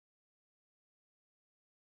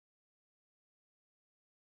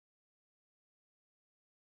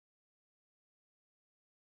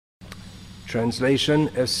Translation: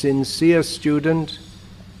 a sincere student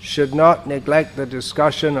should not neglect the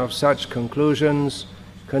discussion of such conclusions,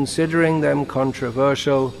 considering them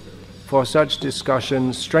controversial, for such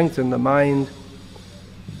discussions strengthen the mind.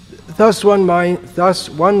 Thus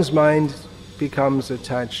one's mind becomes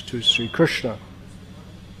attached to Sri Krishna.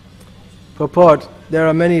 Purport: there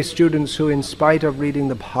are many students who, in spite of reading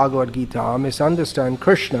the Bhagavad Gita, misunderstand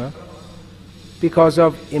Krishna because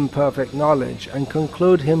of imperfect knowledge and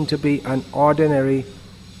conclude him to be an ordinary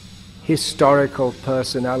historical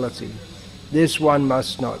personality. This one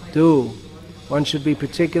must not do. One should be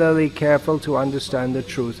particularly careful to understand the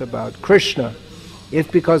truth about Krishna.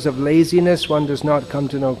 If because of laziness one does not come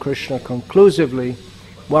to know Krishna conclusively,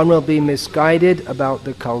 one will be misguided about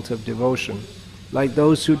the cult of devotion. Like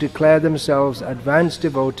those who declare themselves advanced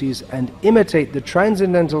devotees and imitate the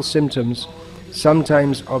transcendental symptoms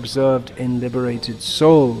sometimes observed in liberated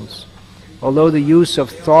souls. Although the use of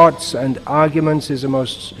thoughts and arguments is a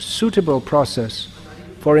most suitable process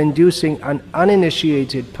for inducing an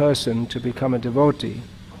uninitiated person to become a devotee,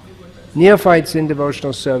 neophytes in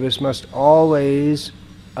devotional service must always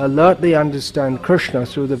alertly understand Krishna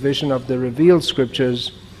through the vision of the revealed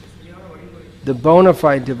scriptures, the bona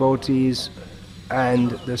fide devotees,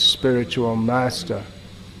 and the spiritual master.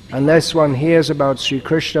 Unless one hears about Sri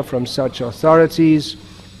Krishna from such authorities,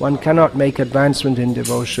 one cannot make advancement in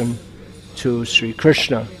devotion to Sri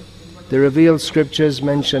Krishna. The revealed scriptures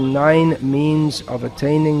mention 9 means of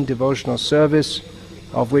attaining devotional service,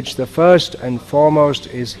 of which the first and foremost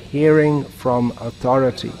is hearing from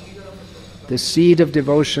authority. The seed of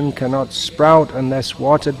devotion cannot sprout unless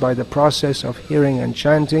watered by the process of hearing and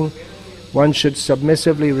chanting. One should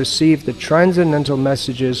submissively receive the transcendental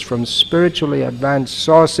messages from spiritually advanced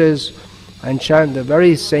sources and chant the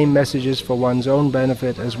very same messages for one's own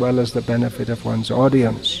benefit as well as the benefit of one's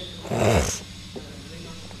audience.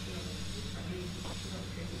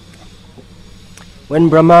 When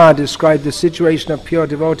Brahma described the situation of pure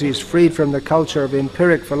devotees freed from the culture of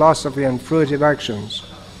empiric philosophy and fruitive actions,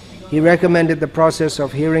 he recommended the process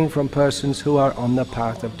of hearing from persons who are on the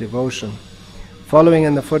path of devotion. Following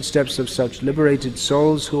in the footsteps of such liberated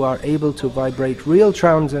souls who are able to vibrate real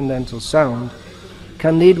transcendental sound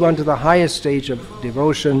can lead one to the highest stage of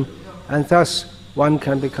devotion, and thus one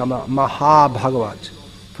can become a Maha-Bhagavat.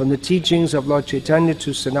 From the teachings of Lord Chaitanya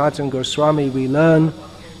to Sanatana Goswami we learn,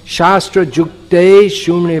 Shastra Jukte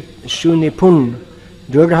Shunipun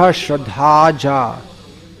Dridha Shraddhaja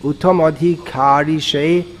Uttam Adhikari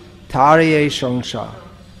She Taraye Shangsha.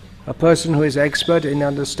 A person who is expert in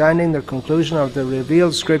understanding the conclusion of the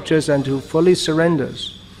revealed scriptures and who fully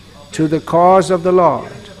surrenders to the cause of the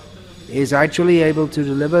Lord is actually able to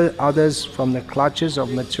deliver others from the clutches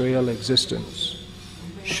of material existence.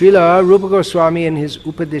 Srila Rupa Goswami in his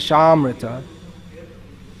Upadeshamrita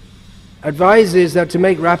advises that to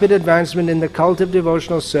make rapid advancement in the cult of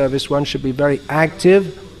devotional service, one should be very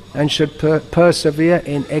active and should persevere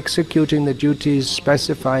in executing the duties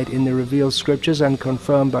specified in the revealed scriptures and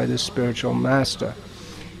confirmed by the spiritual master.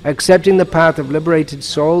 Accepting the path of liberated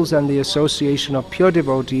souls and the association of pure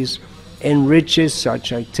devotees enriches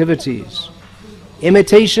such activities.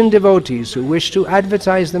 Imitation devotees who wish to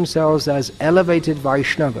advertise themselves as elevated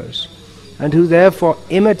Vaishnavas and who therefore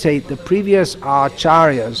imitate the previous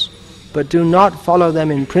acharyas but do not follow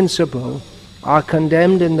them in principle are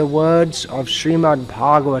condemned in the words of Srimad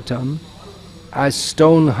Bhagavatam as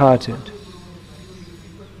stone-hearted.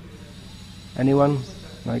 Anyone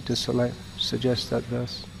like to suggest that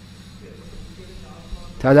verse?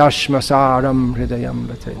 Tadashmasaram hridayam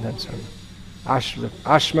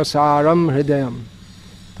Ashmasaram hridayam.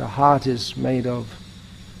 The heart is made of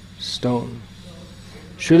stone.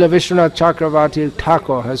 Srila Vishwanath Chakravarti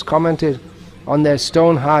Thakur has commented on their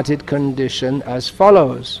stone-hearted condition as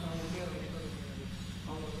follows.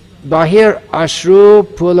 Bahir ashru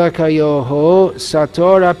pulakayoho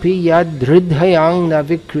satorapi yad dridhayang na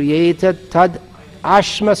vikriyeta tad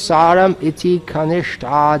ashmasaram iti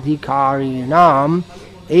kanishtadhikarinam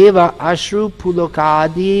eva ashru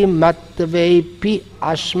pulakadi matvepi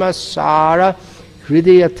ashmasara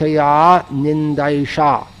hridayataya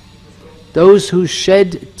nindaisha. Those who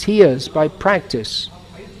shed tears by practice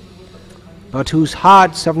but whose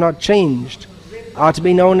hearts have not changed are to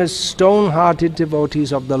be known as stone-hearted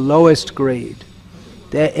devotees of the lowest grade.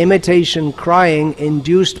 Their imitation crying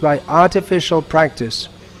induced by artificial practice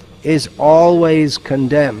is always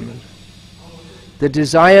condemned. The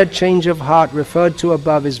desired change of heart referred to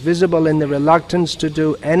above is visible in the reluctance to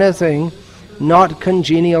do anything not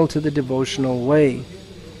congenial to the devotional way.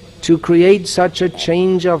 To create such a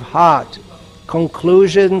change of heart,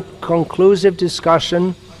 conclusive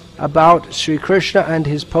discussion about Sri Krishna and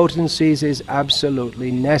his potencies is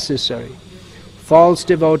absolutely necessary. False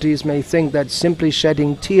devotees may think that simply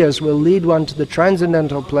shedding tears will lead one to the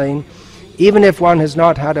transcendental plane, even if one has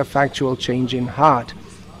not had a factual change in heart.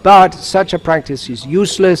 But such a practice is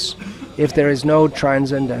useless if there is no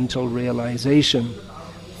transcendental realization.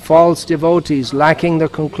 False devotees lacking the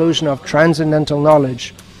conclusion of transcendental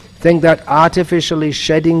knowledge think that artificially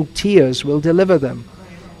shedding tears will deliver them.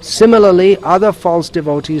 Similarly, other false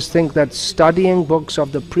devotees think that studying books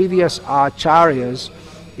of the previous acharyas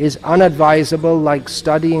is unadvisable, like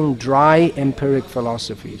studying dry empiric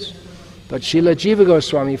philosophies. But Srila Jiva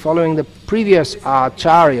Goswami, following the previous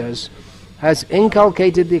acharyas, has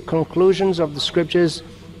inculcated the conclusions of the scriptures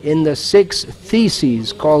in the 6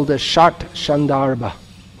 theses called the Shat Shandarbha.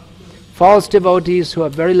 False devotees who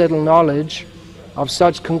have very little knowledge of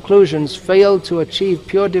such conclusions fail to achieve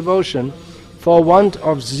pure devotion for want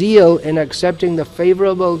of zeal in accepting the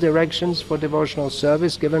favorable directions for devotional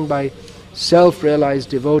service given by self-realized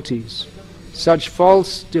devotees. Such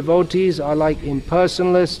false devotees are like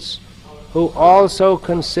impersonalists who also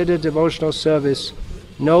consider devotional service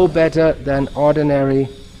no better than ordinary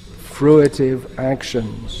fruitive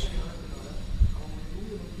actions.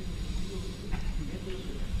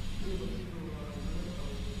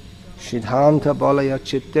 Siddhanta bolaya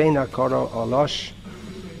chittena karo alosh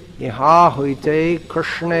iha huite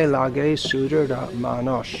krishne lage surada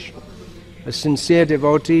manosh. A sincere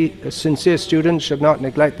devotee, a sincere student should not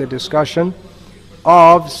neglect the discussion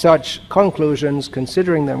of such conclusions,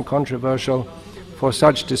 considering them controversial, for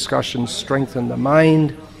such discussions strengthen the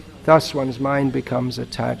mind. Thus one's mind becomes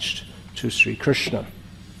attached to Sri Krishna.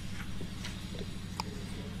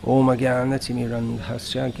 Om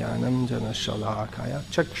Ajnanatirmirandhasya Jnanam Jana Shalakaya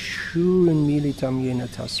Chakshurinmilitam Yena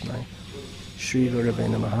Tasmai Shri Gurave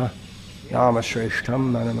Namaha Yama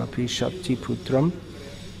Shreshtam Manamapi Shakti Putram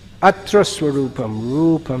Atra Swarupam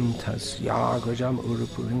Rupam Tasyagajam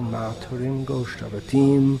Urupurim Mathurim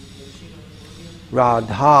Goshtavatim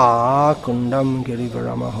Radha Kundam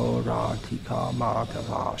Girivaramaho Radhika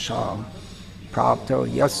Madhavasham Prapto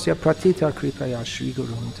Yasya Pratita Kripaya Shri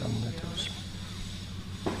Gurum Tam Natos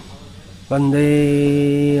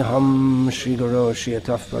Vandeham Shri Guru Shri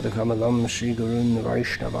Atafpadakamalam Shri Gurun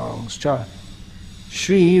Vaishnavangscha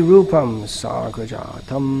Shri Rupam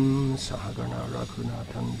Sagrajatam Sahagana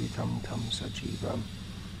Raghunatham Vitam Tam Sajivam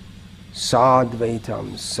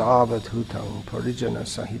Sadvaitam Savathutam Parijana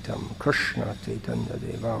Sahitam Krishna Chaitanya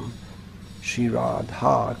Devam Shri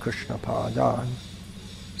Radha Krishna Padan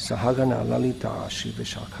Sahagana Lalita Shri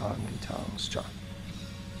Vishakhanvitangscha.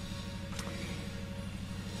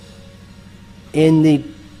 In the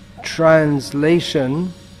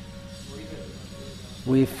translation,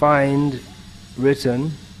 we find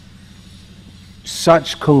written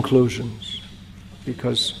such conclusions,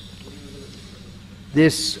 because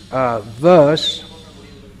this verse,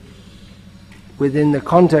 within the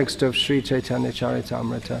context of Sri Chaitanya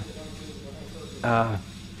Charitamrita,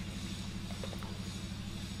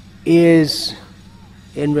 is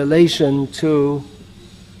in relation to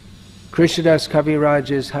Krishnadas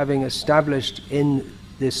Kaviraj's having established in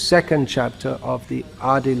this second chapter of the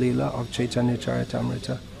Adi Lila of Chaitanya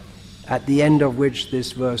Charitamrita, at the end of which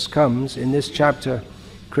this verse comes. In this chapter,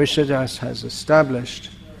 Krishnadas has established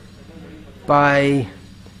by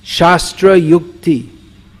Shastra Yukti,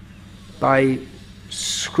 by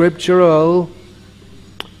scriptural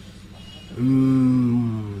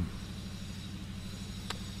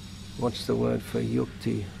what's the word for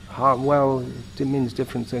yukti? Well, it means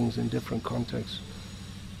different things in different contexts.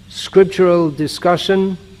 Scriptural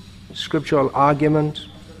discussion, scriptural argument.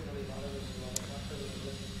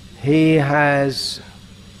 He has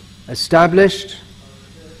established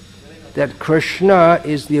that Krishna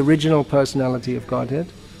is the original personality of Godhead.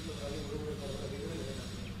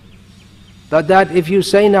 But that if you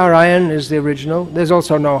say Narayan is the original, there's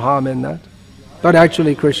also no harm in that. But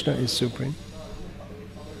actually Krishna is supreme.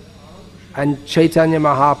 And Chaitanya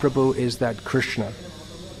Mahaprabhu is that Krishna.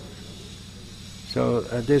 So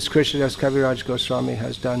this Krishnadas Kaviraj Goswami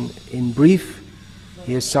has done in brief.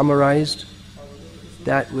 He has summarized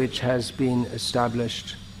that which has been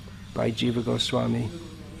established by Jiva Goswami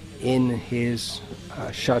in his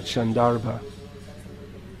Shat Shandarbha.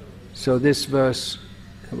 So this verse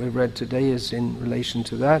that we read today is in relation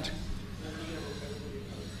to that.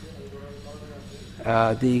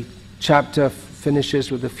 The chapter finishes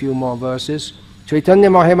with a few more verses. Chaitanya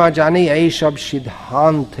Mahima Jani Aishab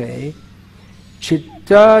Siddhante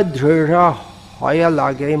Chitta Dhrira Hoya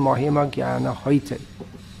Lage Mahima Jnana Hoite.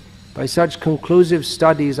 By such conclusive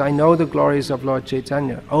studies, I know the glories of Lord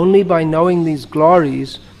Chaitanya. Only by knowing these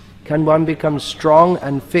glories can one become strong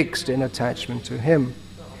and fixed in attachment to him.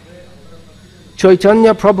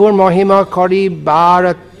 Chaitanya Prabhur Mahima Kari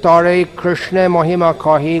Bharatare Krishna Mahima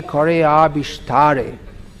Kahi Kare Abhishtare.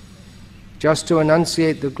 Just to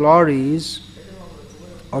enunciate the glories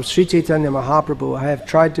of Sri Chaitanya Mahaprabhu, I have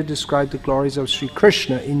tried to describe the glories of Sri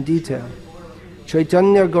Krishna in detail.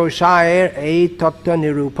 Chaitanya Goshair E Tattva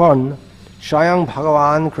Nirupan Shayang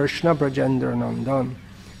Bhagavan Krishna Brajendra Nandan.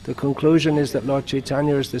 The conclusion is that Lord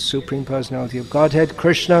Chaitanya is the Supreme Personality of Godhead,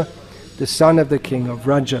 Krishna, the son of the king of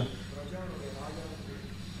Vraja.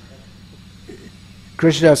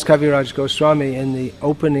 Krishnadas Kaviraj Goswami, in the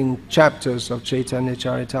opening chapters of Chaitanya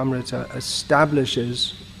Charitamrita,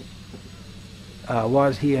 establishes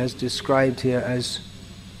what he has described here as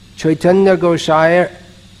Chaitanya Goshair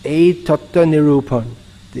E Tattva Nirupan,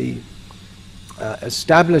 the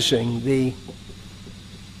establishing the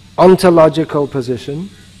ontological position.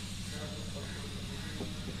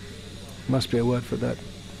 Must be a word for that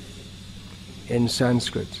in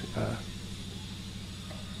Sanskrit,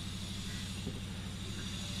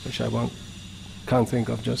 which I can't think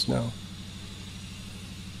of just now.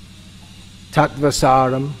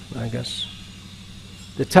 Tattvasaram, I guess.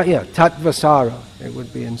 Tattvasara, it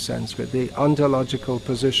would be in Sanskrit, the ontological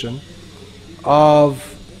position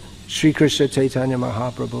of Sri Krishna Chaitanya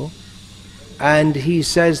Mahaprabhu. And he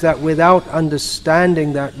says that without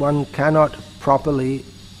understanding that, one cannot properly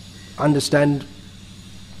understand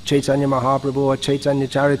Chaitanya Mahaprabhu or Chaitanya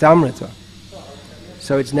Charitamrita.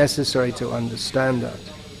 So it's necessary to understand that.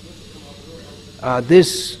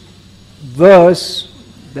 This verse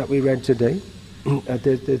that we read today,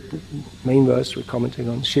 the main verse we're commenting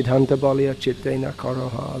on, Siddhanta Balya Chittena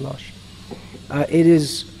Karoha Alash. It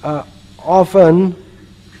is often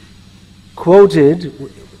quoted,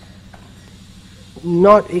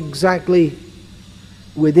 not exactly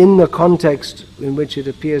within the context in which it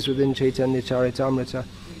appears within Chaitanya Charitamrita,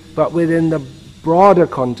 but within the broader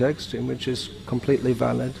context in which is completely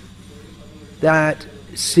valid, that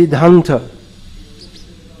Siddhanta,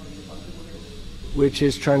 which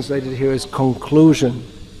is translated here as conclusion,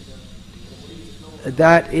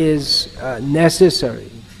 that is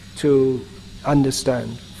necessary to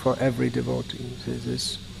understand for every devotee.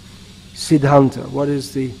 This Siddhanta. What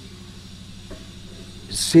is the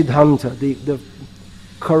Siddhanta? The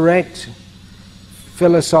correct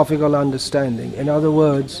philosophical understanding. In other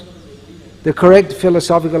words, the correct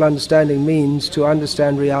philosophical understanding means to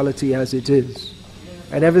understand reality as it is.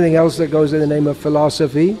 And everything else that goes in the name of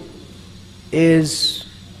philosophy is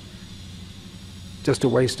just a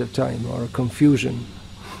waste of time or a confusion,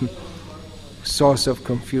 source of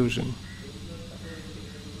confusion.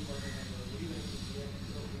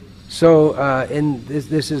 So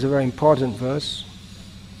this is a very important verse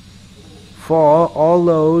for all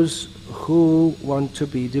those who want to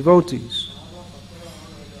be devotees.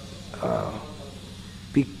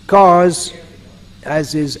 Because,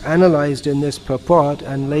 as is analyzed in this purport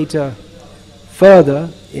and later further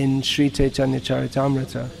in Sri Chaitanya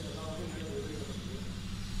Charitamrita,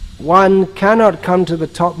 one cannot come to the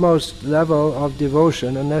topmost level of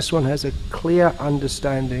devotion unless one has a clear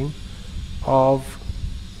understanding of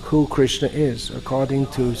who Krishna is, according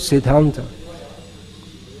to Siddhanta.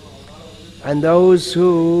 And those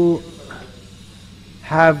who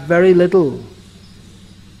have very little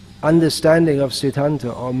understanding of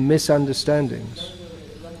Siddhanta or misunderstandings,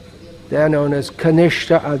 they are known as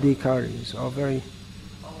Kanishta Adhikaris, or very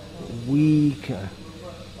weak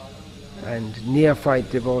and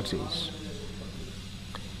neophyte devotees.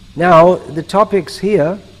 Now, the topics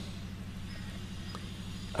here,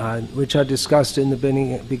 which are discussed in the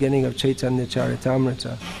beginning of Chaitanya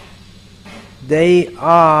Charitamrita, they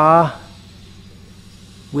are,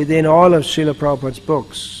 within all of Srila Prabhupada's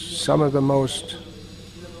books, some of the most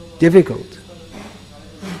difficult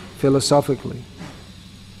philosophically.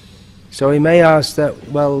 So he may ask that,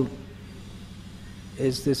 well,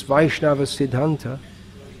 is this Vaishnava Siddhanta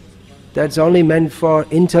that's only meant for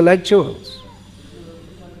intellectuals?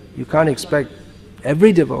 You can't expect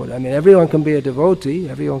every devotee, I mean, everyone can be a devotee,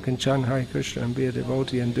 everyone can chant Hare Krishna and be a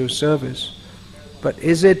devotee and do service, but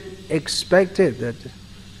is it expected that,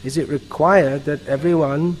 is it required that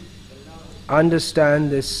everyone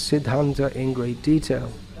understand this Siddhanta in great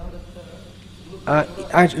detail?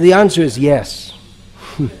 Actually, the answer is yes.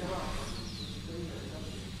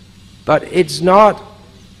 But it's not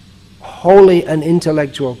wholly an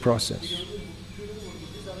intellectual process.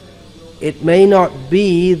 It may not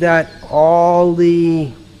be that all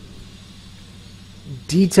the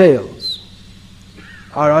details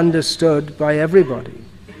are understood by everybody,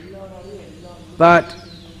 but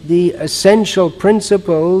the essential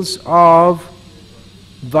principles of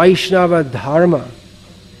Vaishnava dharma.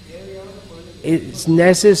 It's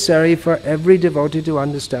necessary for every devotee to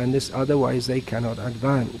understand this, otherwise they cannot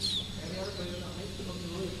advance.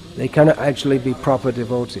 They cannot actually be proper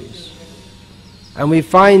devotees. And we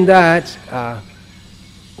find that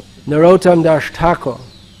Narottam Das Thakur,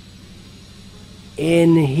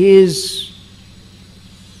 in his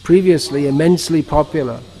previously immensely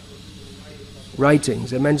popular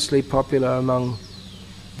writings, immensely popular among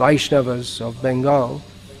Vaishnavas of Bengal,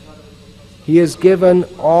 he has given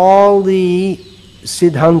all the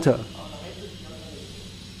Siddhanta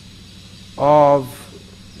of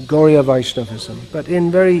Gauriya Vaishnavism, but in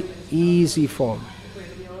very easy form,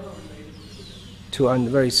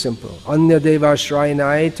 very simple. Anya Deva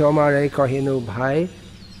Shrainai Tomare Kahinu Bhai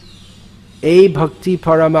A Bhakti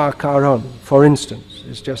Paramakaran, for instance,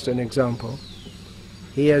 is just an example.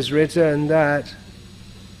 He has written that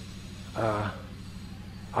I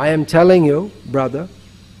am telling you, brother,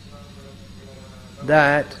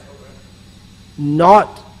 that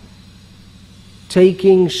not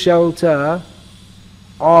taking shelter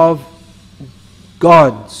of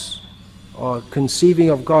gods or conceiving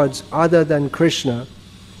of gods other than Krishna,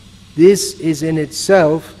 this is in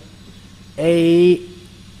itself a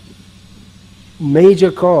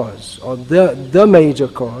major cause, or the major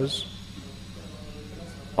cause,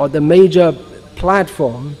 or the major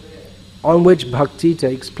platform on which bhakti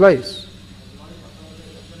takes place.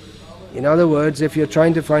 In other words, if you're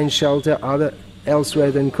trying to find shelter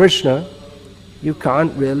elsewhere than Krishna, you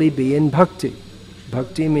can't really be in bhakti.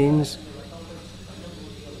 Bhakti means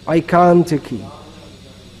aikantiki,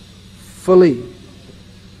 fully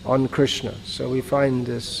on Krishna. So we find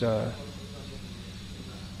this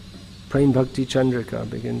Prem Bhakti Chandrika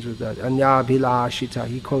begins with that. Anya Bhilashita,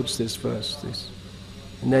 he quotes this verse,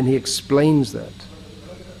 and then he explains that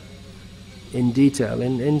in detail,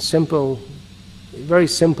 in simple, very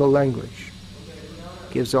simple language.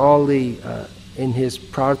 Gives all the, in his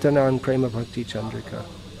Prarthana and Prema Bhakti Chandrika,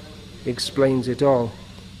 explains it all.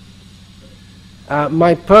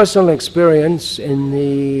 My personal experience in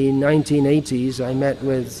the 1980s, I met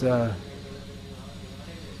with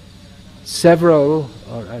several,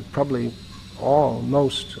 or probably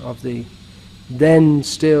most of the then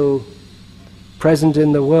still present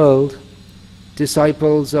in the world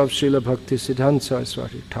disciples of Srila Bhakti Siddhanta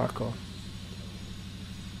Saraswati Thakur.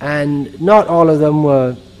 And not all of them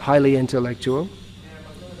were highly intellectual.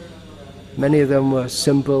 Many of them were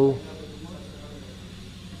simple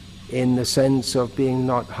in the sense of being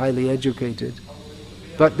not highly educated.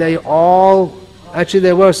 But they all, actually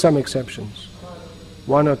there were some exceptions,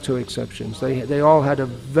 one or two exceptions. They all had a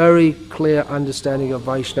very clear understanding of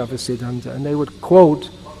Vaishnava Siddhanta, and they would quote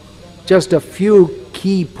just a few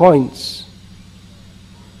key points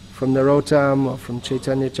from Narottam or from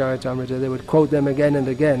Chaitanya Charitamrita. They would quote them again and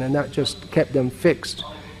again, and that just kept them fixed.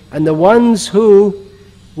 And the ones who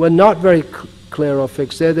were not very clear or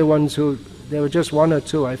fixed, they're the ones who, there were just one or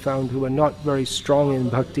two I found who were not very strong in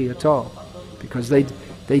bhakti at all, because they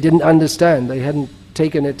didn't understand, they hadn't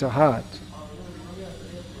taken it to heart.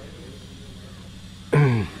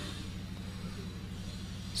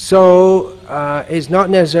 So it's not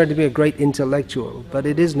necessary to be a great intellectual, but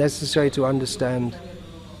it is necessary to understand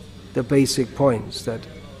the basic points, that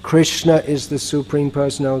Krishna is the Supreme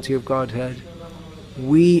Personality of Godhead.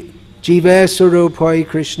 We, Jiva Surupoi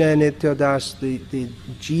Krishna Nityadas, the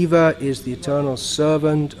Jiva is the eternal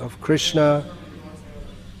servant of Krishna.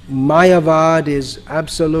 Mayavad is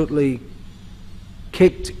absolutely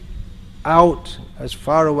kicked out as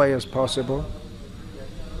far away as possible.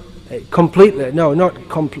 Completely,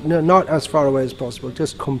 not as far away as possible,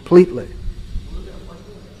 just completely.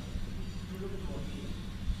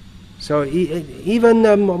 So even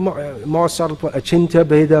more subtle point, achintya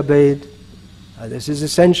bheda bhed. This is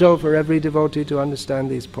essential for every devotee to understand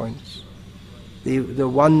these points. The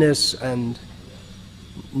oneness and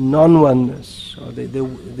non-oneness, or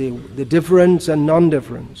the difference and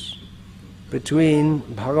non-difference between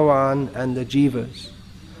Bhagavan and the jivas.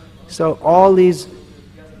 So all these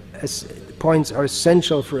points are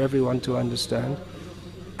essential for everyone to understand,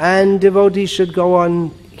 and devotees should go on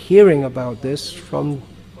hearing about this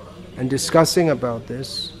and discussing about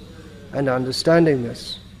this and understanding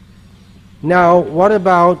this. Now, what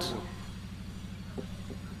about,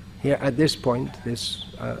 here at this point,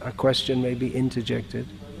 a question may be interjected.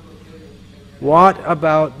 What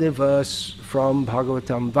about the verse from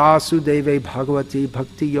Bhagavatam, Vasudeve Bhagavati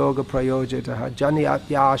Bhakti Yoga Prayojataha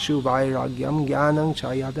Janiatyashu Vairagyam Jnanam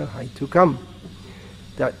Chayada Haitukam?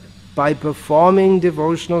 That by performing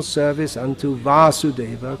devotional service unto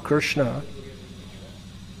Vasudeva, Krishna,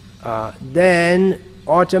 then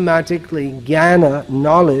automatically jnana,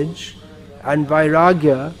 knowledge, and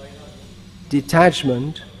vairagya,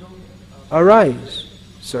 detachment, arise.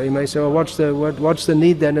 So you may say, well, what's the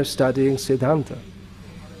need then of studying Siddhanta?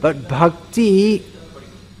 But bhakti,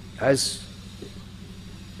 as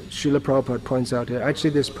Srila Prabhupada points out here, actually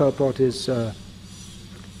this purport is a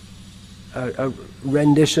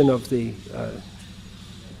rendition of the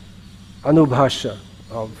Anubhasha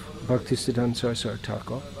of Bhaktisiddhanta Saraswati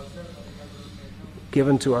Thakur,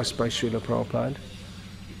 given to us by Srila Prabhupada.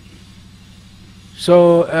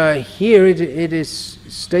 So here it is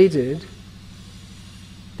stated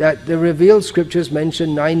that the revealed scriptures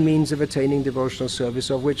mention 9 means of attaining devotional service,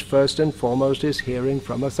 of which first and foremost is hearing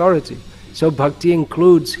from authority. So bhakti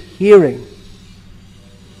includes hearing.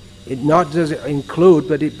 It not does it include,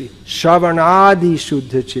 but it be shravanadi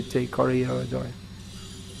shuddha chitte kariya.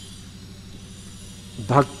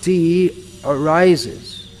 Bhakti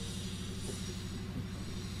arises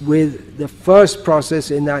with the first process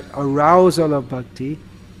in that arousal of bhakti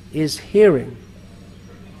is hearing.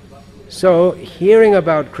 So, hearing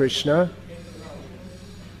about Krishna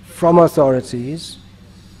from authorities,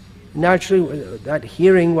 naturally, that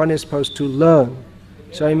hearing one is supposed to learn.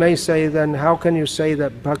 So you may say then, how can you say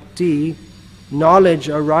that bhakti, knowledge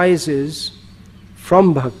arises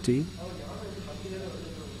from bhakti,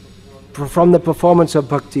 from the performance of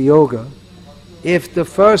bhakti yoga, if the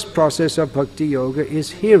first process of bhakti yoga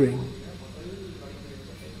is hearing?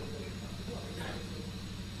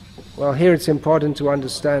 Well, here it's important to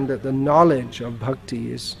understand that the knowledge of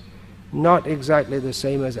bhakti is not exactly the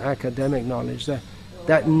same as academic knowledge.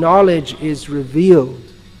 That knowledge is revealed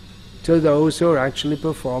to those who are actually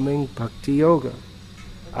performing bhakti yoga.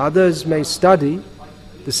 Others may study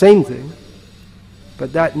the same thing,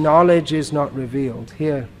 but that knowledge is not revealed.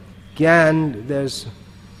 Here, Gyan,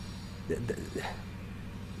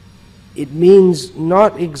 it means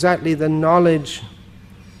not exactly the knowledge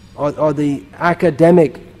or the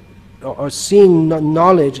academic, or seeing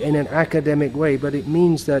knowledge in an academic way, but it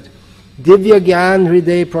means that divya gyan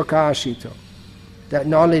hriday prakashito, that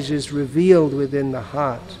knowledge is revealed within the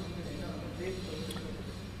heart.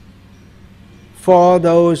 For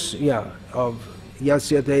those, of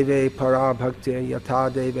yasya deve para bhakti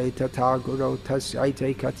yata deve tata guru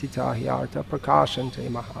tasyaite katita hyarta prakashante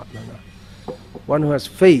mahatmana. One who has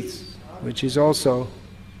faith, which is also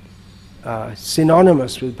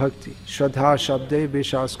synonymous with bhakti. Shraddha shabde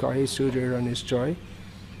vishas kahe sudhira nishchoy.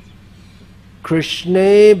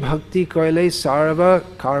 Krishne bhakti koile sarva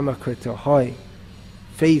karma krita hoy.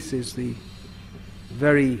 Faith is the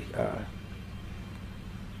very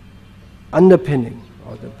underpinning,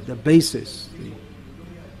 or the basis,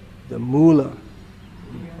 the mula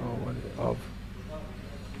of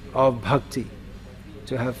bhakti,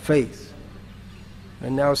 to have faith.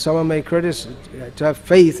 And now someone may criticize, to have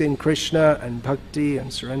faith in Krishna and bhakti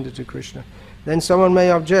and surrender to Krishna. Then someone may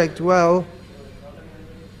object, well,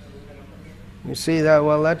 you see that,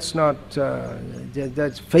 well, that's not,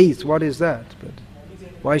 that's faith, what is that? But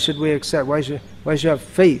why should we accept, why should you have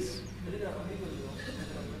faith?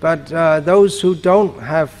 But those who don't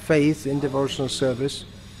have faith in devotional service,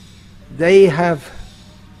 they have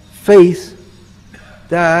faith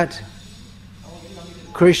that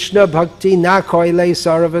Krishna bhakti na koile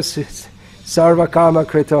sarva karma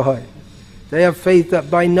krita hoy. They have faith that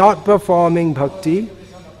by not performing bhakti,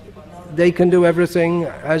 they can do everything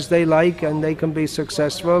as they like and they can be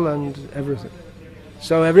successful and everything.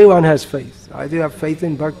 So everyone has faith. Either you have faith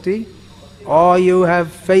in bhakti or you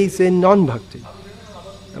have faith in non-bhakti.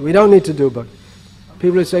 And we don't need to do bhakti.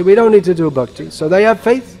 People who say we don't need to do bhakti, so they have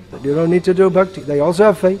faith, but you don't need to do bhakti. They also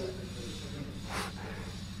have faith.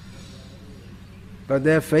 But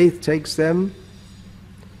their faith takes them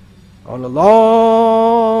on a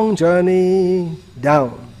long journey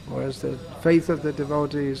down, whereas the faith of the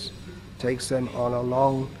devotees takes them on a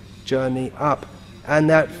long journey up. And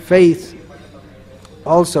that faith,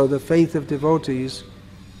 also the faith of devotees,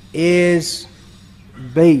 is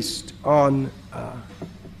based on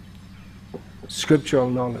scriptural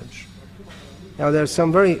knowledge. Now there are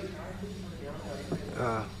some very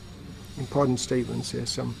important statements here,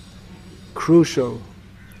 some crucial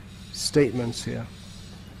statements here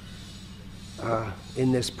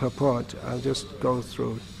in this purport. I'll just go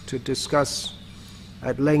through to discuss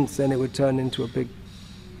at length, then it would turn into a big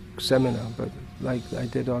seminar, but like I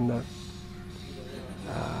did on the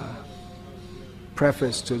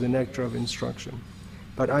preface to the Nectar of Instruction.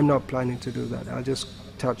 But I'm not planning to do that. I'll just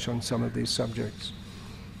touch on some of these subjects.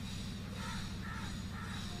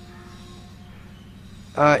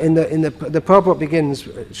 The purport begins,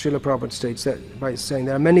 Srila Prabhupada states that by saying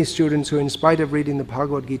there are many students who, in spite of reading the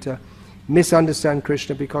Bhagavad Gita misunderstand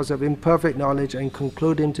Krishna because of imperfect knowledge and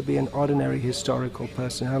conclude him to be an ordinary historical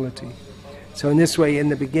personality. So in this way, in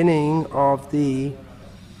the beginning of the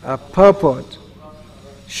purport,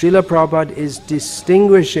 Srila Prabhupada is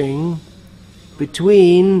distinguishing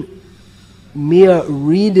between mere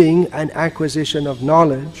reading and acquisition of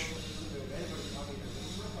knowledge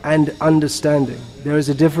and understanding. There is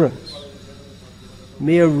a difference.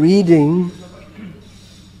 Mere reading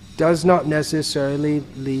does not necessarily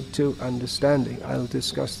lead to understanding. I'll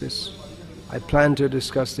discuss this. I plan to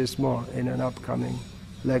discuss this more in an upcoming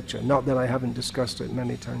lecture. Not that I haven't discussed it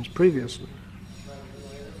many times previously.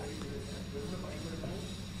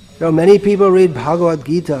 So many people read Bhagavad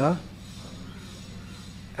Gita,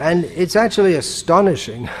 and it's actually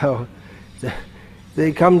astonishing how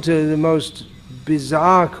they come to the most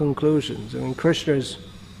bizarre conclusions. I mean, Krishna is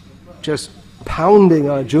just pounding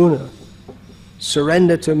Arjuna,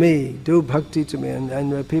 surrender to me, do bhakti to me,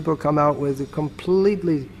 and people come out with a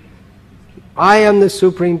completely, I am the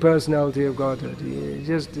Supreme Personality of Godhead.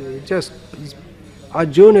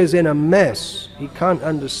 Arjuna is in a mess. He can't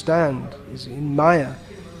understand. He's in Maya.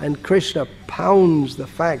 And Krishna pounds the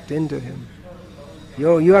fact into him.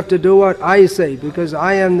 You have to do what I say because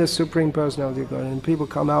I am the Supreme Personality of God. And people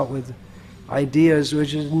come out with ideas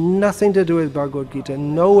which has nothing to do with Bhagavad Gita,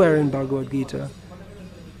 nowhere in Bhagavad Gita,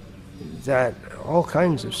 that all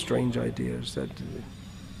kinds of strange ideas, that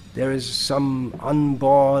there is some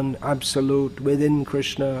unborn absolute within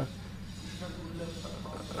Krishna.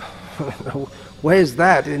 Where's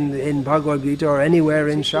that in Bhagavad Gita or anywhere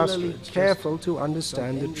in Shastra? It's careful to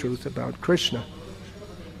understand the truth about Krishna.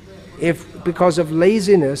 If because of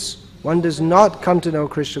laziness one does not come to know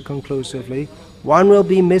Krishna conclusively, one will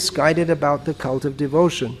be misguided about the cult of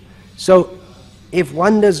devotion. So if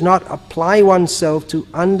one does not apply oneself to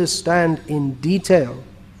understand in detail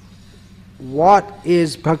what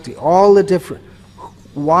is bhakti, all the different,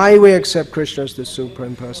 why we accept Krishna as the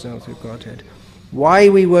Supreme Personality of Godhead, why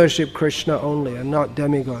we worship Krishna only and not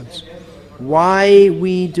demigods, why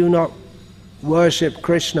we do not worship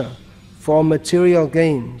Krishna for material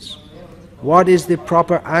gains, what is the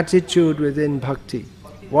proper attitude within bhakti,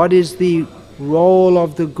 what is the role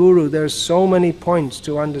of the guru. There's so many points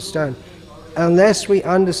to understand. Unless we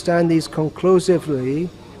understand these conclusively,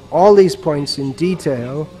 all these points in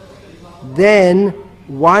detail, then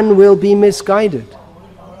one will be misguided.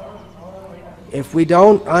 If we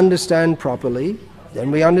don't understand properly,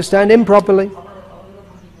 then we understand improperly.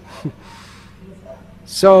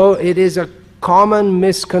 So it is a common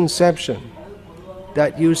misconception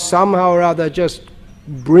that you somehow or other just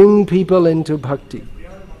bring people into bhakti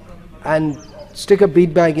and stick a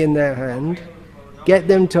bead bag in their hand, get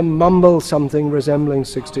them to mumble something resembling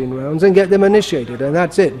 16 rounds and get them initiated, and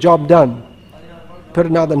that's it, job done. Put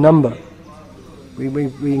another number.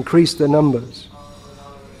 We increase the numbers.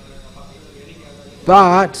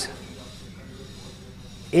 But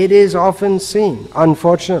it is often seen,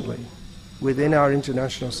 unfortunately, within our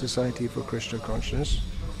International Society for Krishna Consciousness,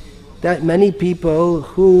 that many people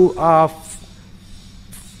who are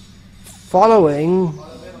following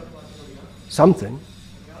something,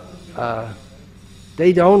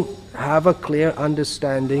 they don't have a clear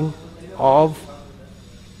understanding of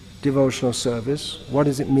devotional service. What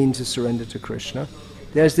does it mean to surrender to Krishna?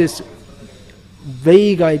 There's this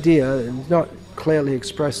vague idea, it's not clearly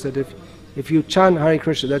expressed, that if you chant Hare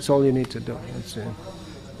Krishna, that's all you need to do. There's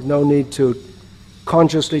no need to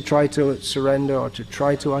consciously try to surrender or to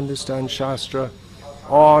try to understand Shastra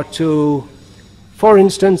or to, for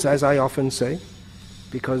instance, as I often say,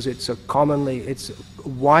 because it's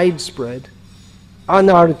widespread,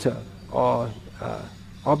 anartha or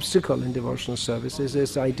obstacle in devotional service is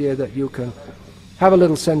this idea that you can have a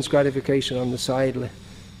little sense gratification on the side,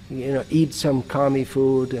 eat some kami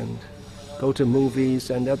food and go to movies,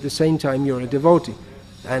 and at the same time you're a devotee.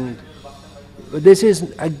 And this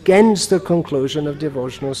is against the conclusion of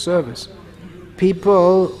devotional service.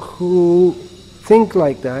 People who think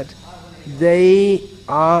like that, they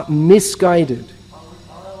are misguided.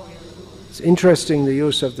 It's interesting, the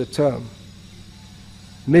use of the term.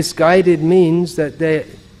 Misguided means that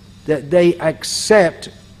they accept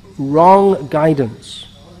wrong guidance.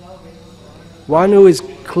 One who is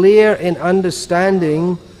clear in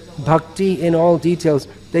understanding bhakti in all details,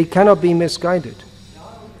 they cannot be misguided.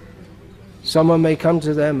 Someone may come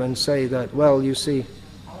to them and say that, well, you see,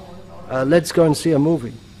 let's go and see a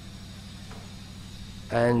movie.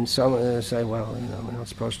 And someone will say, well, we're not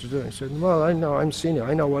supposed to do it. I said, well, I know, I'm senior,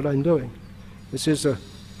 I know what I'm doing. This is a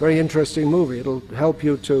very interesting movie. It'll help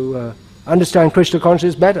you to understand Krishna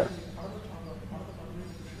consciousness better.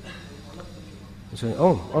 I say,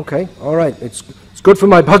 oh, okay, all right, it's good for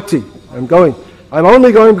my bhakti. I'm going. I'm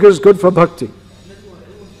only going because it's good for bhakti.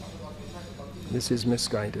 This is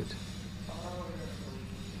misguided.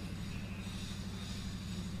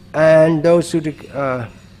 And those who, there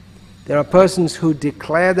are persons who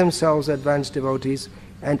declare themselves advanced devotees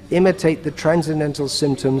and imitate the transcendental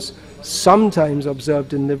symptoms sometimes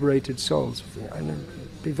observed in liberated souls. I mean,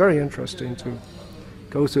 it'd be very interesting to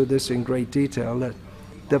go through this in great detail. That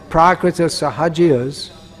the Prakrita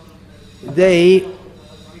Sahajiyas, they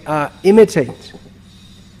imitate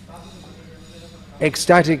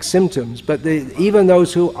ecstatic symptoms, but even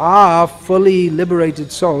those who are fully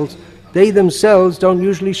liberated souls, they themselves don't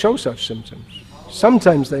usually show such symptoms.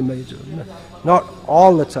 Sometimes they may do, not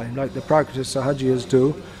all the time, like the Prakrita Sahajiyas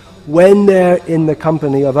do, when they're in the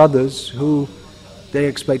company of others who they're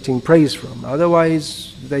expecting praise from.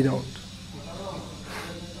 Otherwise, they don't.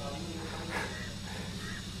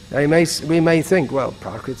 We may think, well,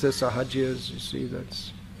 Prakrita Sahajiyas, you see,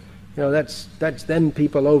 that's them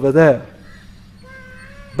people over there.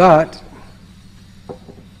 But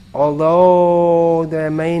although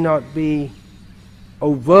there may not be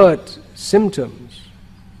overt symptoms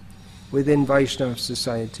within Vaishnava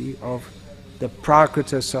society of the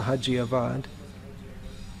Prakrita Sahajiyavad,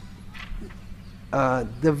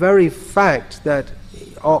 the very fact that,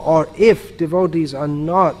 or if devotees are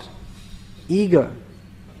not eager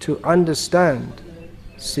to understand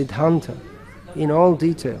Siddhanta in all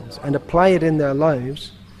details and apply it in their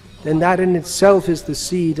lives, then that in itself is the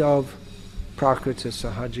seed of Prakrita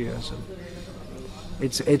Sahajiyasm.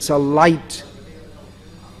 It's a light,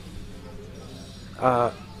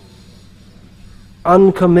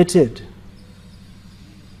 uncommitted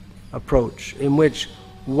approach in which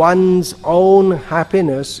one's own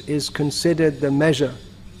happiness is considered the measure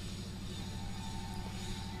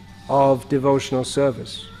of devotional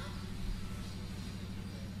service.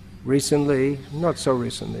 Recently, not so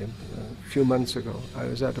recently, a few months ago, I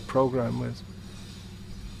was at a program with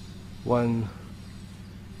one,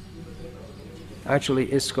 actually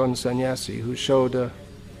ISKCON sannyasi, who showed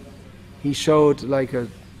like a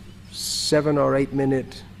 7 or 8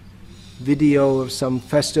 minute video of some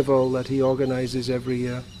festival that he organizes every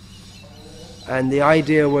year. And the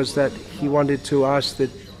idea was that he wanted to ask the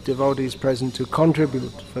devotees present to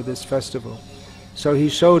contribute for this festival. So he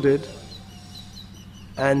showed it,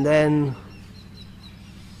 and then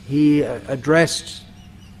he addressed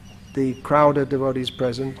the crowd of devotees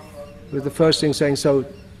present with the first thing saying, so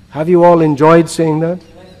have you all enjoyed seeing that?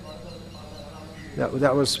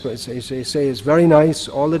 That was, they say it's very nice,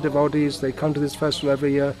 all the devotees, they come to this festival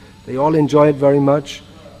every year, they all enjoy it very much,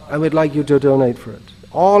 and we'd like you to donate for it.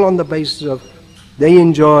 All on the basis of they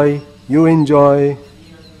enjoy, you enjoy.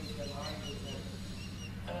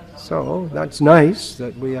 So that's nice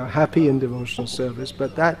that we are happy in devotional service,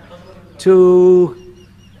 but that to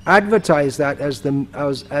advertise that as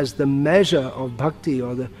the measure of bhakti,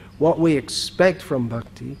 or what we expect from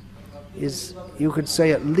bhakti, is, you could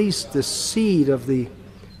say, at least the seed of the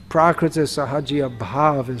Prakrita Sahajiya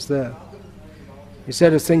Bhav is there.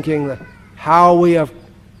 Instead of thinking that how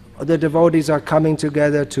the devotees are coming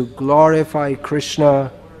together to glorify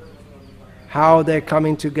Krishna, how they're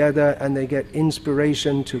coming together and they get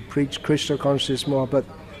inspiration to preach Krishna consciousness more, but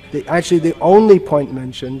actually the only point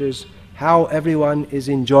mentioned is how everyone is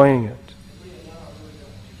enjoying it.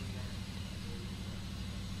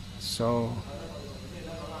 So,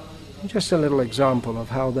 just a little example of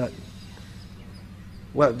how that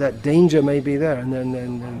danger may be there, and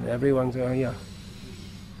then everyone's going, yeah.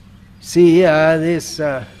 See, this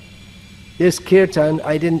kirtan,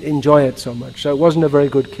 I didn't enjoy it so much, so it wasn't a very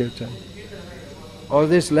good kirtan. Or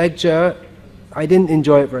this lecture, I didn't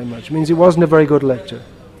enjoy it very much, it means it wasn't a very good lecture.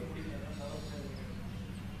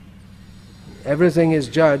 Everything is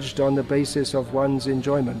judged on the basis of one's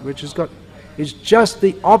enjoyment, which is just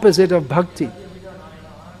the opposite of bhakti,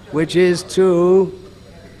 which is to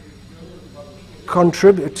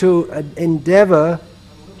contribute, to endeavor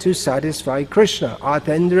to satisfy Krishna.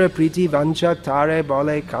 Atendra priti vancha tare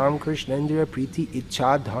bale kam krishnendra priti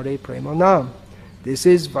ichha dhare prema nam. This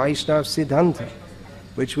is Vaishnava Siddhanta,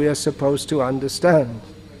 which we are supposed to understand.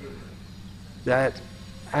 That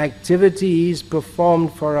activities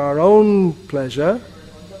performed for our own pleasure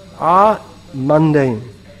are mundane.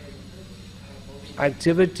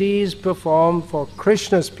 Activities performed for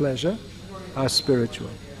Krishna's pleasure are spiritual.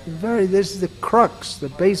 This is the crux, the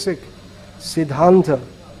basic Siddhanta,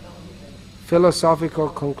 philosophical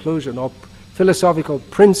conclusion or philosophical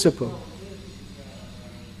principle.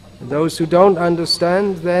 And those who don't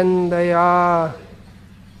understand, then they are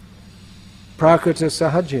Prakrita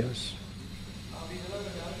Sahajiyas.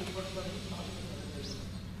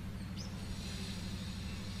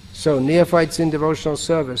 So neophytes in devotional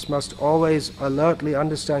service must always alertly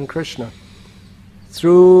understand Krishna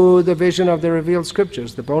through the vision of the revealed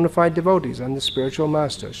scriptures, the bona fide devotees and the spiritual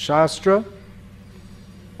masters. Shastra,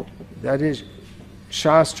 that is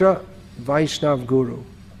Shastra, Vaishnav Guru.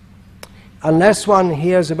 Unless one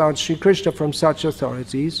hears about Sri Krishna from such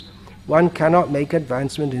authorities, one cannot make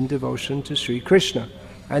advancement in devotion to Sri Krishna.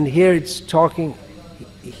 And here it's talking,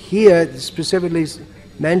 here specifically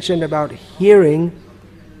mentioned about hearing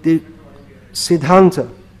the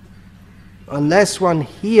Siddhanta. Unless one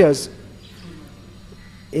hears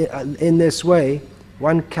in this way,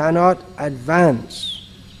 one cannot advance.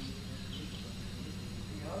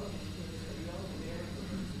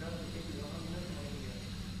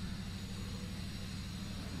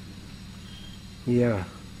 Yeah.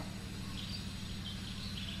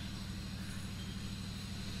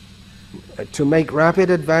 To make rapid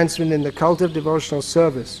advancement in the cult of devotional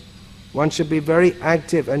service, one should be very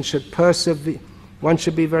active and should persevere. One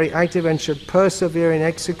should be very active and should persevere in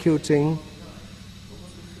executing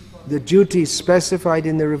the duties specified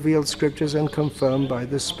in the revealed scriptures and confirmed by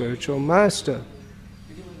the spiritual master.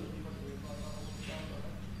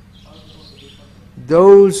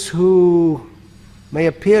 Those who may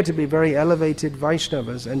appear to be very elevated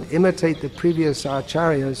Vaishnavas and imitate the previous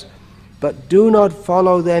acharyas, but do not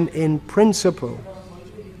follow them in principle,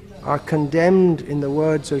 are condemned, in the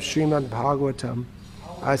words of Srimad Bhagavatam,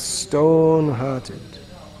 as stone-hearted.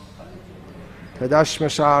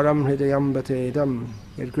 Tadashmasharam hridayam batedam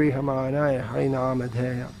yadgrihamanaya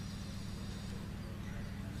hainamadheya.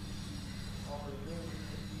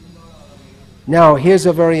 Now, here's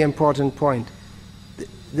a very important point.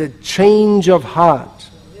 The change of heart.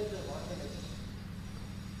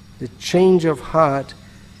 The change of heart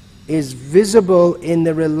is visible in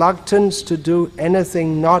the reluctance to do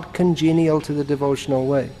anything not congenial to the devotional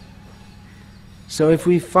way. So if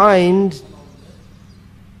we find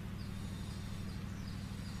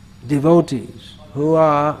devotees who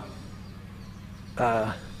are,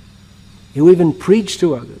 who even preach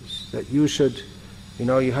to others that you should,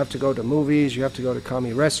 you have to go to movies, you have to go to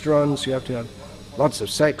kami restaurants, you have to have lots of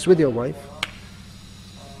sex with your wife,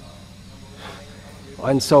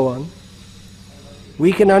 and so on,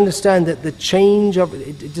 we can understand that the change of,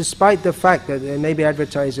 despite the fact that they may be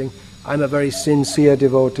advertising, I'm a very sincere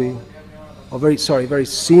devotee, or very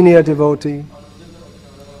senior devotee,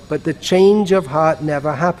 but the change of heart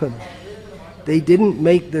never happened. They didn't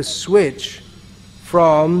make the switch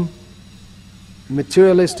from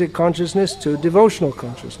materialistic consciousness to devotional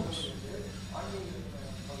consciousness.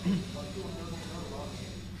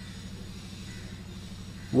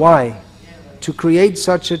 Why? To create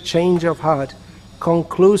such a change of heart,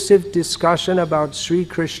 conclusive discussion about Sri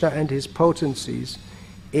Krishna and his potencies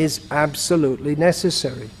is absolutely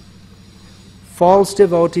necessary. False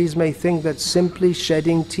devotees may think that simply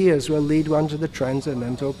shedding tears will lead one to the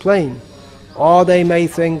transcendental plane. Or they may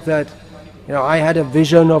think that, I had a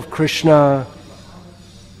vision of Krishna,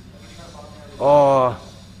 or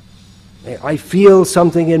I feel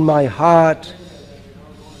something in my heart,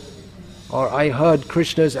 or I heard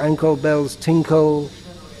Krishna's ankle bells tinkle.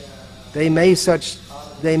 They may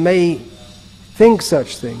think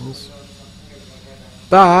such things,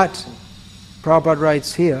 but Prabhupada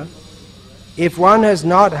writes here, if one has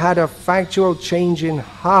not had a factual change in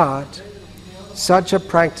heart, such a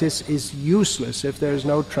practice is useless if there is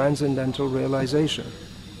no transcendental realization.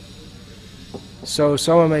 So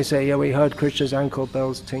someone may say, yeah, we heard Krishna's ankle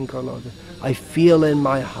bells tinkle, or I feel in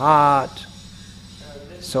my heart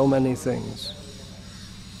so many things.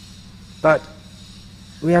 But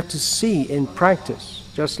we have to see in practice,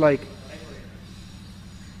 just like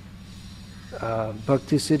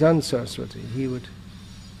Bhakti Siddhanta Saraswati,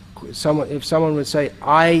 if someone would say,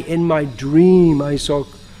 in my dream I saw,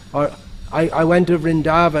 or I went to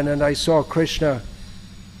Vrindavan and I saw Krishna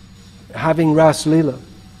having Ras Leela,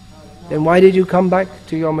 then why did you come back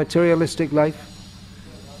to your materialistic life?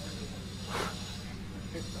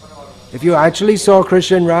 If you actually saw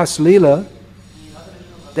Krishna in Ras Leela,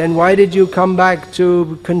 then why did you come back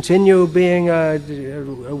to continue being a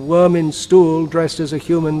worm in stool, dressed as a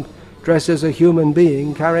human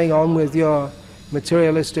being, carrying on with your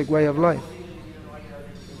materialistic way of life?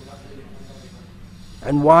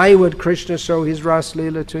 And why would Krishna show his Ras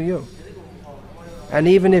Leela to you? And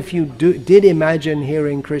even if you did imagine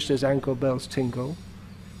hearing Krishna's ankle bells tinkle,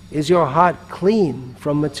 is your heart clean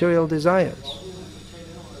from material desires?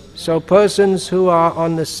 So persons who are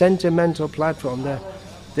on the sentimental platform,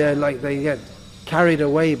 they get carried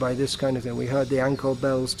away by this kind of thing. We heard the ankle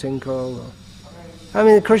bells tinkle.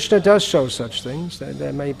 Krishna does show such things.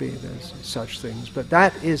 There may be such things, but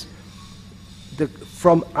that is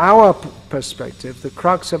from our perspective, the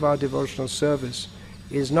crux of our devotional service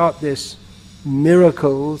is not this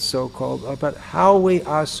miracle, so-called, but how we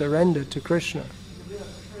are surrendered to Krishna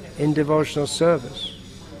in devotional service.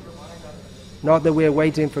 Not that we're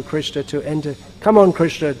waiting for Krishna to enter. Come on,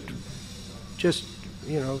 Krishna, just,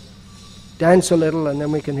 dance a little and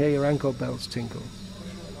then we can hear your ankle bells tinkle.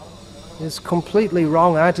 It's completely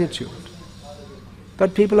wrong attitude.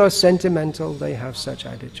 But people are sentimental, they have such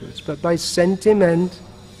attitudes. But by sentiment,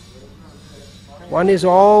 one is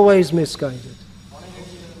always misguided.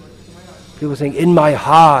 People think, in my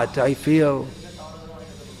heart I feel.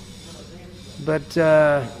 But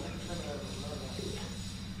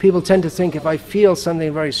people tend to think, if I feel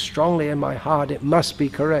something very strongly in my heart, it must be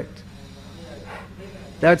correct.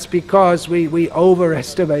 That's because we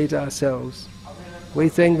overestimate ourselves. We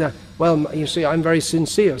think that, well, you see, I'm very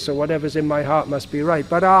sincere, so whatever's in my heart must be right.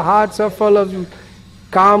 But our hearts are full of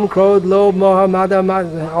Kam, Krodh, Lobh, Moha,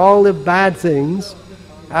 Mada, all the bad things,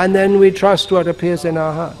 and then we trust what appears in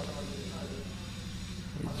our heart.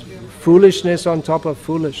 It's foolishness on top of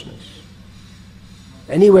foolishness.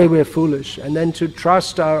 Anyway, we're foolish, and then to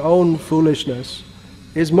trust our own foolishness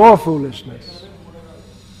is more foolishness.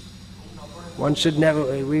 One should never,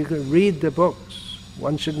 we could read the books,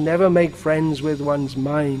 one should never make friends with one's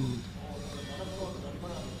mind.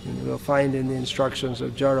 You'll find in the instructions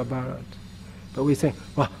of Jara Bharat. But we think,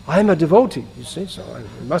 well, I'm a devotee, you see, so I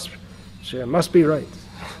must be right.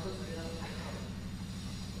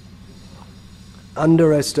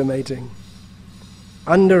 Underestimating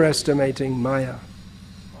Maya.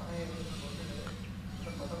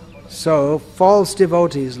 So, false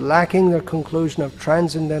devotees, lacking the conclusion of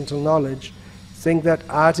transcendental knowledge, think that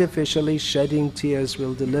artificially shedding tears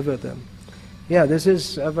will deliver them. Yeah, this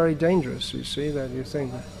is very dangerous, you see, that you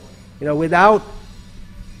think, without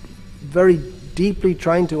very deeply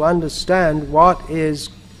trying to understand what is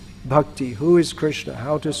bhakti, who is Krishna,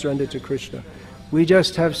 how to surrender to Krishna. We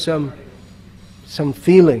just have some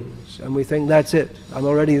feelings, and we think, that's it, I'm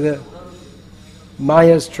already there.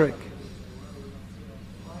 Maya's trick.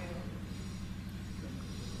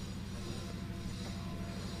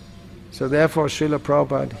 So therefore, Srila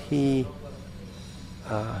Prabhupada, he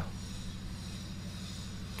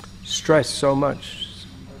stressed so much,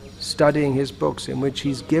 studying his books, in which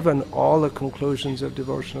he's given all the conclusions of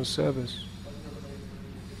devotional service.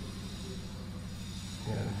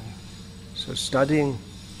 Yeah. So studying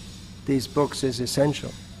these books is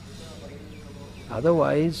essential.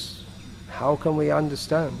 Otherwise, how can we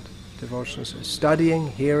understand devotional service?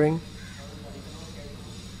 Studying, hearing.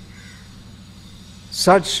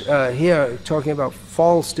 Such, here, talking about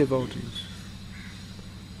false devotees.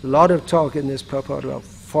 A lot of talk in this purport about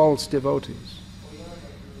false devotees.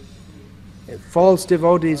 False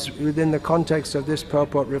devotees, within the context of this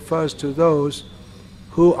purport, refers to those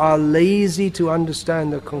who are lazy to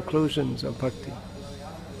understand the conclusions of bhakti.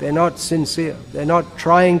 They're not sincere. They're not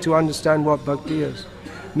trying to understand what bhakti is.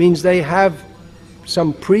 Means they have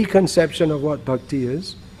some preconception of what bhakti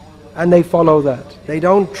is, and they follow that. They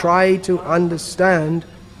don't try to understand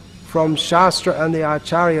from Shastra and the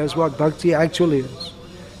Acharyas what bhakti actually is.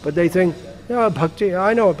 But they think, bhakti,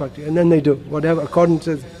 I know what bhakti is. And then they do whatever according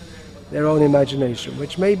to their own imagination,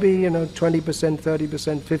 which may be, 20%,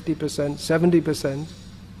 30%, 50%, 70%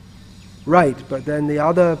 right, but then the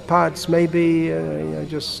other parts may be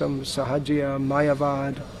just some sahajya,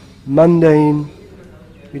 mayavad, mundane.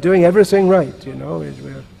 We're doing everything right,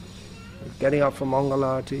 we're getting up for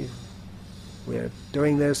Mangalarti, we're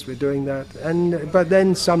doing this, we're doing that, but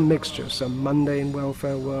then some mixture, some mundane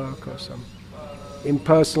welfare work, or some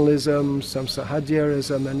impersonalism, some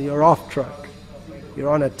sahajyaism, and you're off track. You're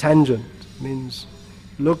on a tangent. Means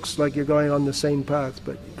looks like you're going on the same path,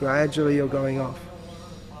 but gradually you're going off.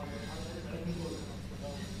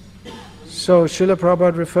 So Srila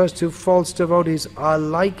Prabhupada refers to false devotees are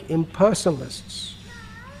like impersonalists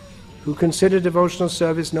who consider devotional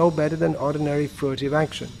service no better than ordinary fruitive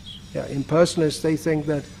actions. Yeah, impersonalists, they think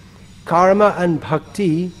that karma and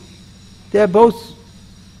bhakti, they're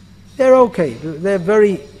okay.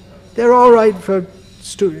 They're all right for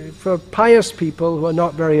pious people who are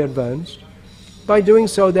not very advanced. By doing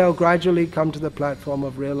so, they'll gradually come to the platform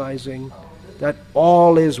of realizing that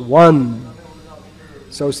all is one.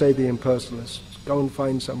 So say the impersonalists. Go and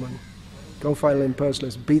find someone. Go find an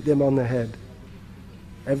impersonalist. Beat them on the head.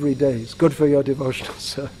 Every day. It's good for your devotional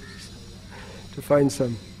service to find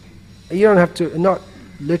some. You don't have to, not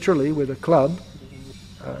literally with a club.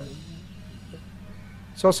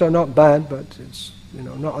 It's also not bad, but it's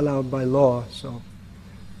not allowed by law. So,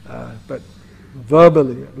 but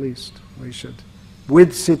verbally at least we should,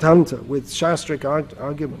 with siddhanta, with shastric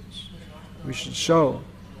arguments, We should show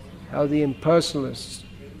how the impersonalists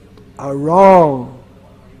are wrong.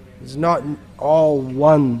 It's not all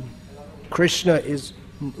one. Krishna is,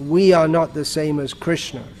 we are not the same as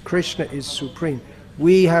Krishna. Krishna is supreme.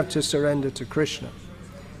 We have to surrender to Krishna.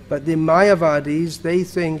 But the Mayavadis, they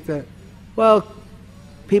think that, well,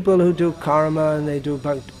 people who do karma and they do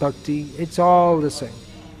bhakti, it's all the same.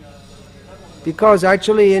 Because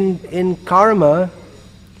actually in karma,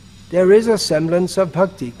 there is a semblance of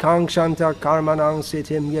bhakti. Kangshanta karmanang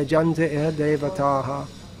sitim yajante iha devataha.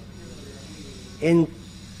 In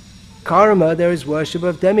karma, there is worship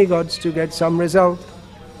of demigods to get some result.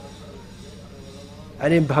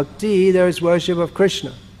 And in bhakti, there is worship of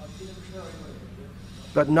Krishna.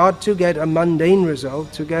 But not to get a mundane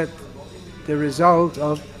result, to get the result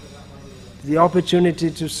of the opportunity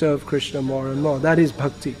to serve Krishna more and more. That is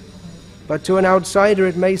bhakti. But to an outsider,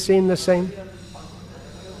 it may seem the same.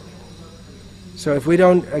 So if we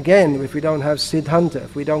don't have siddhanta,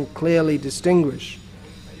 if we don't clearly distinguish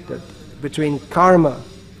between karma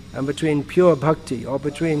and between pure bhakti,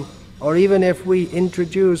 or even if we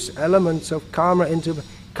introduce elements of karma into,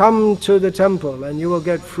 come to the temple and you will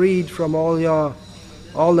get freed from all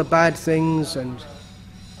the bad things and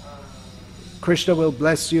Krishna will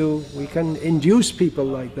bless you. We can induce people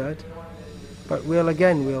like that, but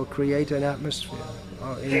we'll create an atmosphere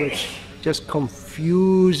in which just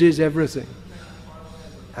confuses everything.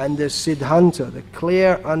 And the siddhanta, the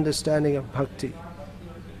clear understanding of bhakti,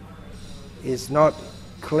 is not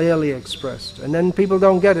clearly expressed. And then people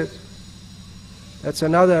don't get it. That's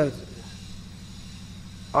another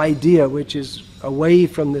idea which is away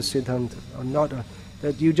from the siddhanta, or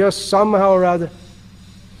that you just somehow or other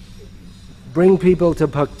bring people to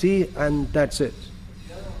bhakti and that's it.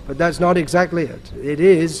 But that's not exactly it. It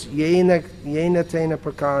is yena tena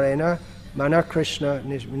prakarena mana Krishna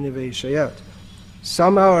niveshayat.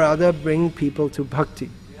 Somehow or other bring people to bhakti.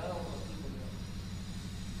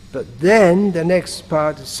 But then the next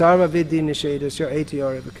part, sarva vidhi nishedasya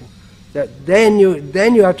etiyaravaka, that then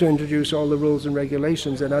you have to introduce all the rules and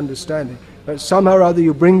regulations and understanding. But somehow or other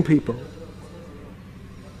you bring people.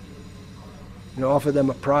 Offer them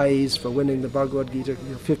a prize for winning the Bhagavad Gita,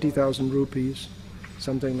 50,000 rupees,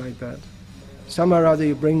 something like that. Somehow or other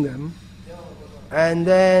you bring them, and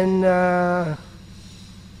then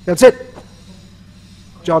that's it.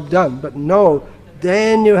 Job done. But no,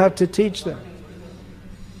 then you have to teach them.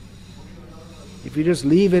 If you just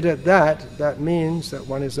leave it at that, that means that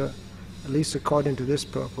one is at least according to this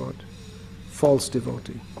purport, false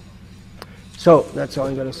devotee. So that's all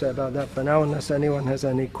I'm going to say about that for now, unless anyone has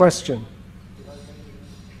any question.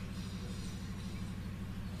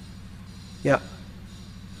 Yeah.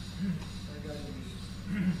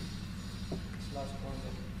 This last point,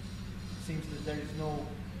 it seems that there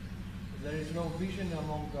is no vision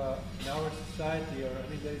among in our society, or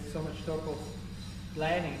there is so much talk of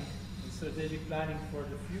planning, strategic planning for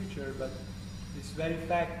the future, but this very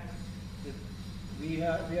fact that we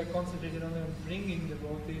are concentrated on bringing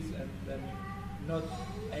devotees and then not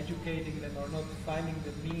educating them or not finding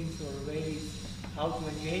the means or ways how to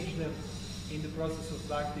engage them in the process of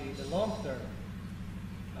bhakti in the long term.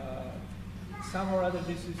 Some or other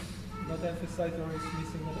this is not emphasized or is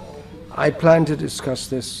missing at all. I plan to discuss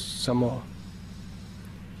this some more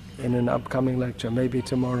in an upcoming lecture, maybe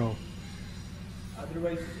tomorrow.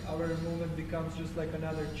 Otherwise our movement becomes just like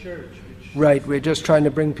another church. Right, we're just trying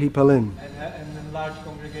to bring people in. And enlarge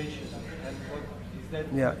congregation. And what is that?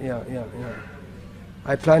 Yeah.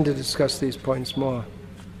 I plan to discuss these points more,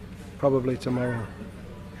 probably tomorrow.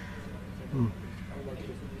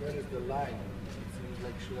 Where is the line? It seems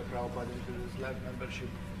like Srila Prabhupada introduced life membership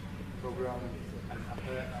program.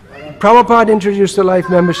 Prabhupada introduced the life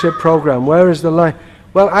membership program. Where is the line?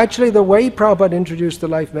 Well, actually, the way Prabhupada introduced the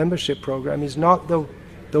life membership program is not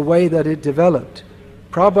the way that it developed.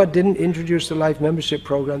 Prabhupada didn't introduce the life membership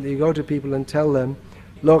program that you go to people and tell them,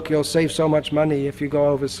 look, you'll save so much money if you go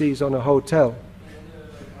overseas on a hotel.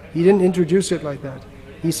 He didn't introduce it like that.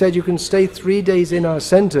 He said you can stay 3 days in our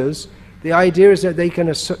centers. The idea is that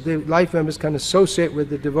the life members can associate with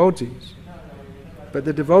the devotees. But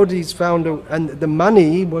the devotees found, and the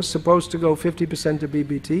money was supposed to go 50% to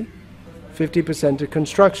BBT, 50% to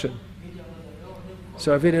construction.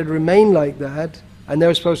 So if it had remained like that, and they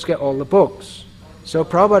were supposed to get all the books. So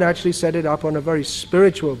Prabhupada actually set it up on a very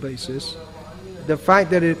spiritual basis. The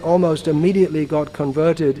fact that it almost immediately got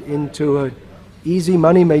converted into an easy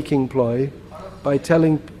money-making ploy by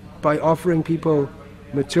offering people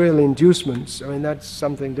material inducements, that's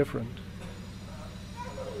something different.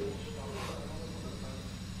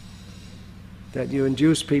 That you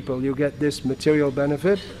induce people, you get this material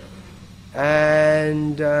benefit,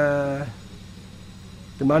 and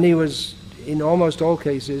The money was, in almost all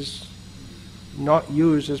cases, not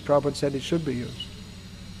used as Prabhupada said it should be used.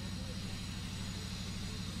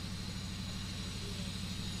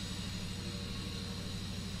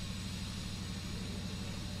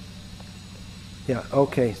 Yeah,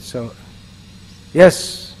 okay, so,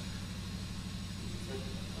 yes?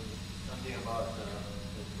 Something about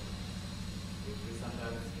we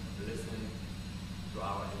sometimes listen to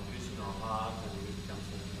our intuition or heart and we become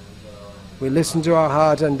sentimental. We listen to our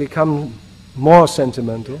heart and become more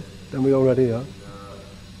sentimental than we already are. And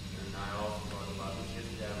I also thought about this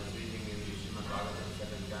yesterday. I was reading in the Srimad Bhagavatam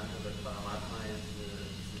 2nd canto that Paramatma is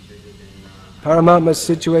situated in Paramatma is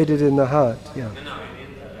situated in the heart, yeah. in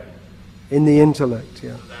intellect. In the intellect,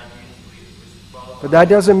 yeah. So that means we should follow. But that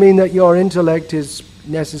doesn't mean that your intellect is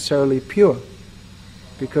necessarily pure.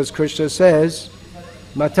 Because Krishna says,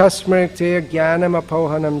 Matasmriti jnanam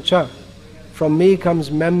apohanam cha. From me comes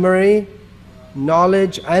memory,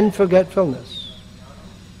 knowledge and forgetfulness.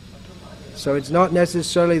 So it's not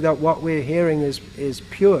necessarily that what we're hearing is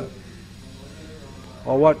pure,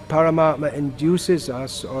 or what Paramatma induces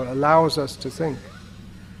us or allows us to think.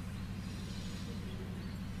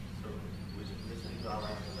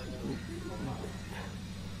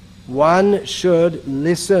 One should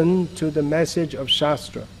listen to the message of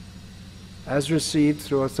Shastra as received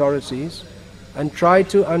through authorities and try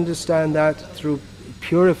to understand that through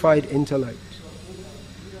purified intellect.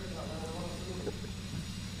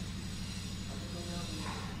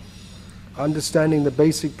 Understanding the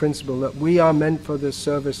basic principle that we are meant for the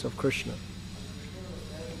service of Krishna.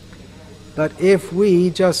 But if we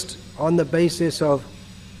just, on the basis of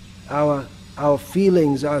our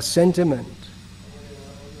feelings, our sentiment,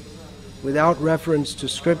 without reference to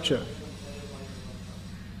scripture,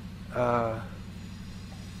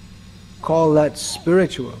 call that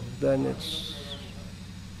spiritual, then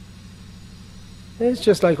it's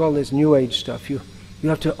just like all this New Age stuff. You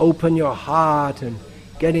have to open your heart and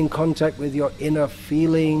get in contact with your inner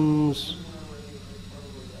feelings.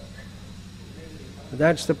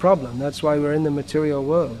 That's the problem. That's why we're in the material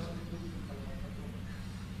world.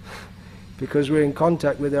 Because we're in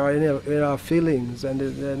contact with our feelings, and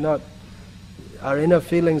they're not. Our inner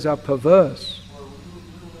feelings are perverse.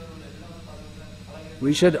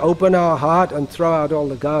 We should open our heart and throw out all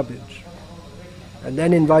the garbage, and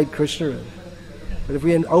then invite Krishna in. But if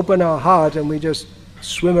we open our heart and we just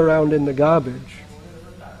swim around in the garbage,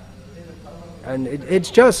 and it's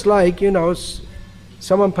just like,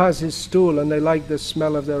 someone passes stool and they like the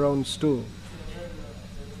smell of their own stool.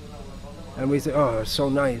 And we think, oh, it's so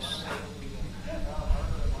nice.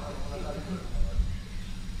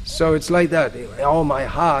 So it's like that. Oh, my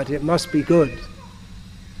heart, it must be good.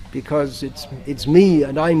 Because it's me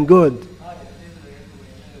and I'm good.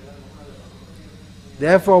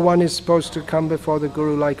 Therefore one is supposed to come before the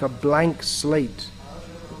Guru like a blank slate.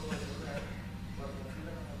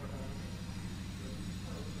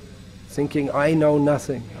 Thinking, I know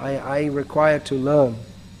nothing. I require to learn.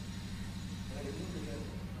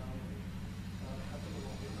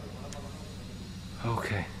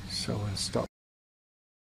 Okay, so we'll stop.